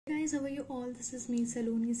Hey guys, how are you all? This is me,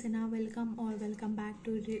 Saloni Sinha. Welcome back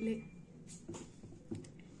to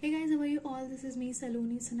Hey guys, how are you all? This is me,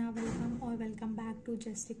 Saloni Sinha. Welcome back to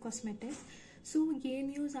Justic Cosmetics. ये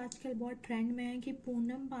news आजकल बहुत trend में है कि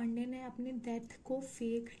पूनम पांडे ने अपनी death को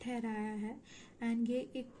fake ठहराया है एंड ये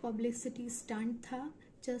एक पब्लिसिटी स्टंट था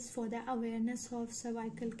just for the awareness of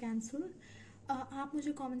cervical cancer. आप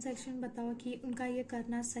मुझे कमेंट सेक्शन में बताओ कि उनका ये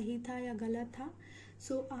करना सही था या गलत था।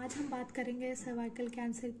 आज हम बात करेंगे सर्वाइकल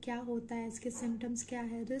कैंसर क्या होता है, इसके सिम्टम्स क्या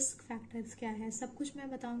है, रिस्क फैक्टर्स क्या है, सब कुछ मैं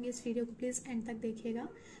बताऊंगी इस वीडियो को। प्लीज़ एंड तक देखिएगा।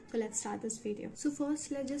 Let's start this video.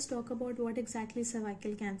 First let's just talk about what exactly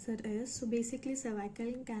cervical cancer is. Basically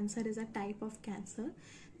cervical cancer is a type of cancer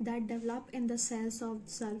that develop in the cells of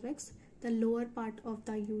the cervix, the lower part of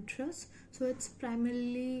the uterus. So it's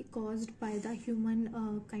primarily caused by the human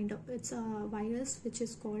it's a virus which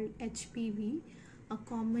is called HPV, a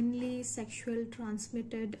commonly sexual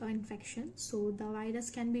transmitted infection. So the virus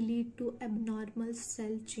can be lead to abnormal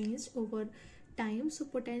cell change over time, so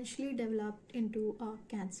potentially developed into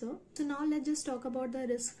cancer. So now let's just talk about the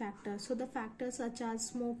risk factors. So the factors such as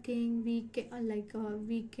smoking,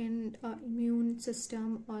 weakened immune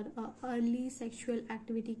system, or early sexual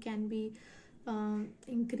activity can be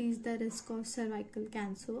increase the risk of cervical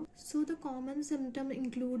cancer. So the common symptoms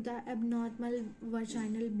include the abnormal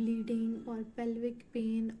vaginal bleeding or pelvic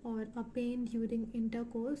pain or a pain during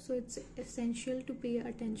intercourse. So it's essential to pay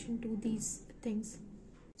attention to these things.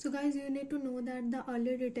 So guys, you need to know that the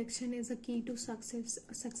early detection is a key to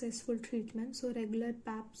successful treatment. So regular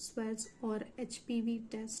pap smears or HPV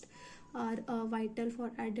tests are vital for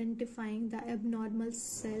identifying the abnormal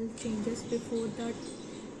cell changes before the.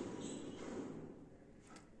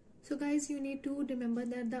 So guys, you need to remember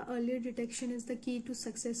that the early detection is the key to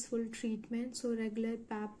successful treatment. So regular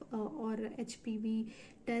pap or HPV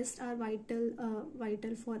tests are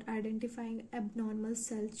vital for identifying abnormal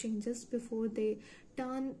cell changes before they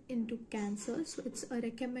turn into cancer. So it's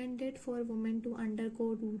recommended for women to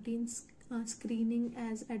undergo routine screening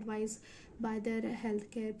as advised by their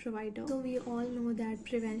healthcare provider. So we all know that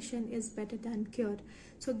prevention is better than cure.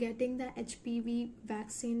 So getting the HPV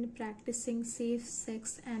vaccine, practicing safe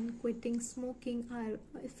sex, and quitting smoking are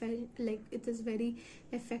it is very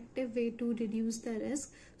effective way to reduce the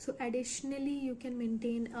risk. So additionally, you can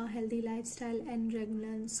maintain a healthy lifestyle and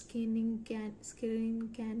regular screening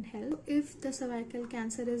can help. If the cervical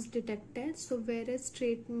cancer is detected, so various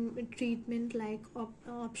treatment like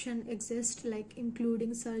option exist, like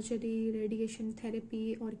including surgery, radiation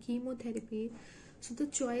therapy, or chemotherapy. So the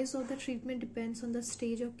choice of the treatment depends on the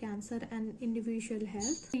stage of cancer and individual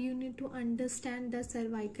health. You need to understand that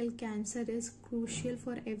cervical cancer is crucial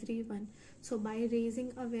for everyone. So by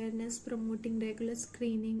raising awareness, promoting regular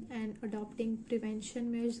screening, and adopting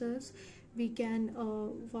prevention measures, we can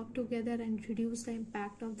work together and reduce the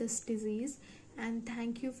impact of this disease. And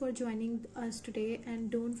thank you for joining us today,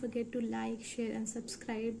 and don't forget to like, share, and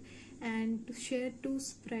subscribe, and to share to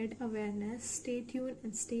spread awareness. Stay tuned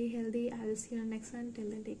and stay healthy. I will see you next one. Till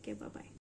then, take care. Bye bye.